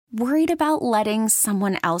Worried about letting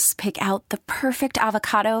someone else pick out the perfect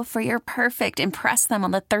avocado for your perfect impress them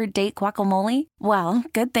on the third date guacamole? Well,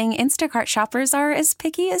 good thing Instacart shoppers are as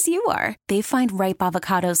picky as you are. They find ripe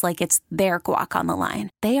avocados like it's their guac on the line.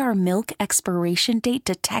 They are milk expiration date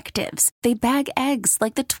detectives. They bag eggs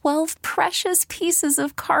like the 12 precious pieces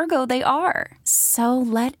of cargo they are. So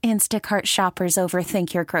let Instacart shoppers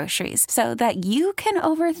overthink your groceries so that you can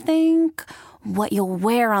overthink what you'll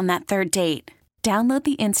wear on that third date. Download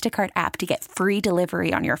the Instacart app to get free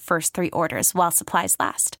delivery on your first 3 orders while supplies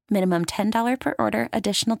last. Minimum $10 per order.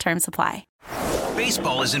 Additional terms apply.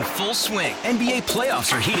 Baseball is in full swing. NBA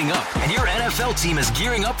playoffs are heating up, and your NFL team is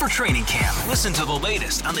gearing up for training camp. Listen to the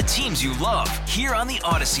latest on the teams you love here on the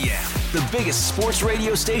Odyssey app. The biggest sports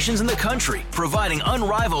radio stations in the country, providing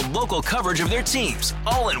unrivaled local coverage of their teams,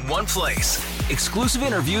 all in one place. Exclusive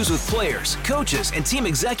interviews with players, coaches, and team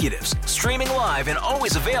executives, streaming live and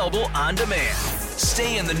always available on demand.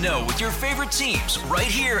 Stay in the know with your favorite teams right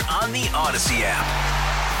here on the Odyssey app.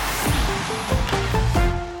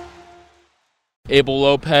 Abel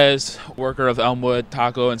Lopez, worker of Elmwood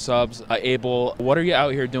Taco and Subs. Abel, what are you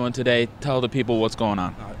out here doing today? Tell the people what's going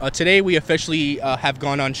on. Today we officially have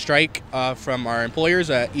gone on strike from our employers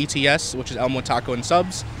at ETS, which is Elmwood Taco and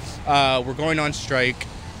Subs. We're going on strike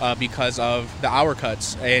because of the hour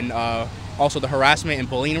cuts and also the harassment and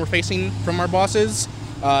bullying we're facing from our bosses.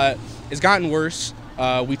 It's gotten worse.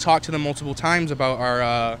 We talked to them multiple times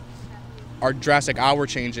about our drastic hour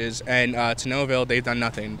changes, and to no avail, they've done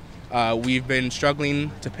nothing. We've been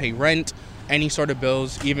struggling to pay rent, any sort of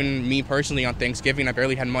bills. Even me personally on Thanksgiving, I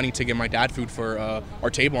barely had money to get my dad food for our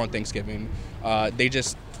table on Thanksgiving. They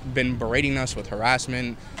just been berating us with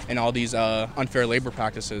harassment and all these unfair labor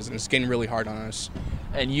practices, and it's getting really hard on us.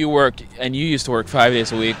 And you used to work 5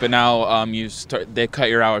 days a week, but now they cut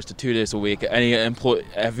your hours to 2 days a week.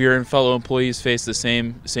 Have your fellow employees faced the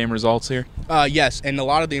same results here? Yes, and a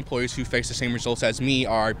lot of the employees who face the same results as me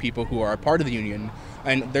are people who are a part of the union.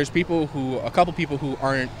 And there's a couple people who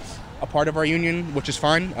aren't a part of our union, which is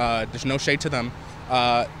fine. There's no shade to them.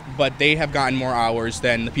 But they have gotten more hours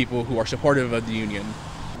than the people who are supportive of the union.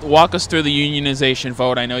 Walk us through the unionization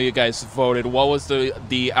vote. I know you guys voted. What was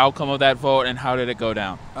the outcome of that vote, and how did it go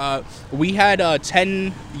down? We had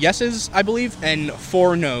 10 yeses, I believe, and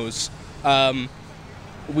 4 noes.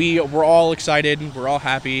 We were all excited. We're all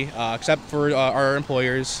happy, except for our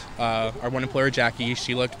employers. Our one employer, Jackie,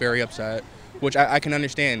 she looked very upset, which I can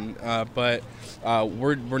understand, but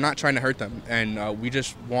we're not trying to hurt them, and we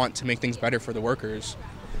just want to make things better for the workers.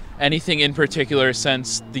 Anything in particular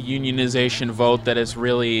since the unionization vote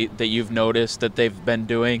that you've noticed that they've been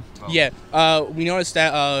doing? Yeah, we noticed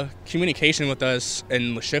that communication with us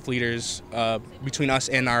and the shift leaders between us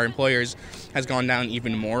and our employers has gone down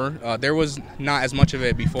even more. There was not as much of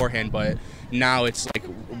it beforehand, but now it's like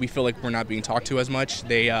we feel like we're not being talked to as much.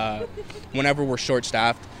 They, whenever we're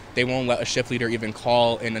short-staffed, they won't let a shift leader even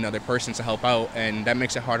call in another person to help out, and that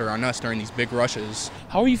makes it harder on us during these big rushes.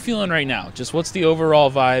 How are you feeling right now? Just what's the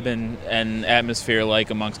overall vibe and atmosphere like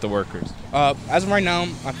amongst the workers? As of right now,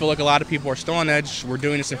 I feel like a lot of people are still on edge. We're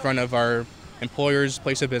doing this in front of our employer's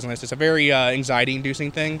place of business. It's a very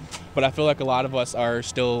anxiety-inducing thing, but I feel like a lot of us are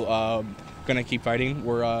still going to keep fighting.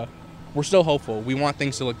 We're still hopeful. We want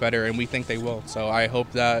things to look better, and we think they will. So I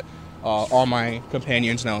hope that all my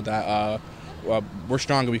companions know that we're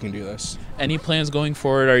strong and we can do this. Any plans going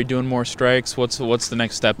forward? Are you doing more strikes? What's the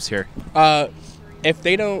next steps here? If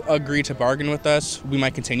they don't agree to bargain with us, we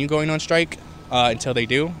might continue going on strike until they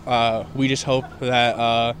do. We just hope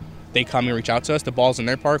that they come and reach out to us. The ball's in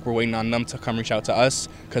their park. We're waiting on them to come reach out to us,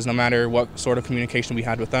 because no matter what sort of communication we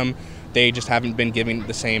had with them, they just haven't been giving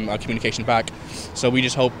the same communication back. So we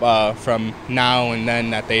just hope from now and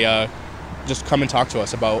then that they just come and talk to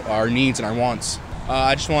us about our needs and our wants.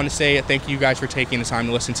 I just want to say thank you guys for taking the time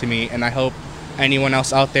to listen to me, and I hope anyone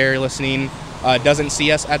else out there listening doesn't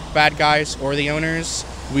see us as bad guys or the owners.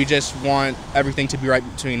 We just want everything to be right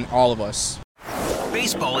between all of us.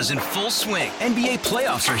 Baseball is in full swing. NBA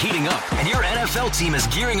playoffs are heating up, and your NFL team is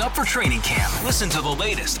gearing up for training camp. Listen to the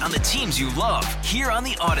latest on the teams you love here on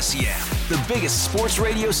the Odyssey app. The biggest sports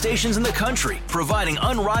radio stations in the country, providing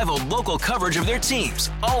unrivaled local coverage of their teams,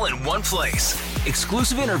 all in one place.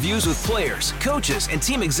 Exclusive interviews with players, coaches, and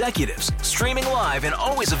team executives, streaming live and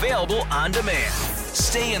always available on demand.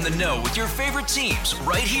 Stay in the know with your favorite teams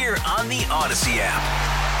right here on the Odyssey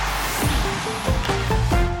app.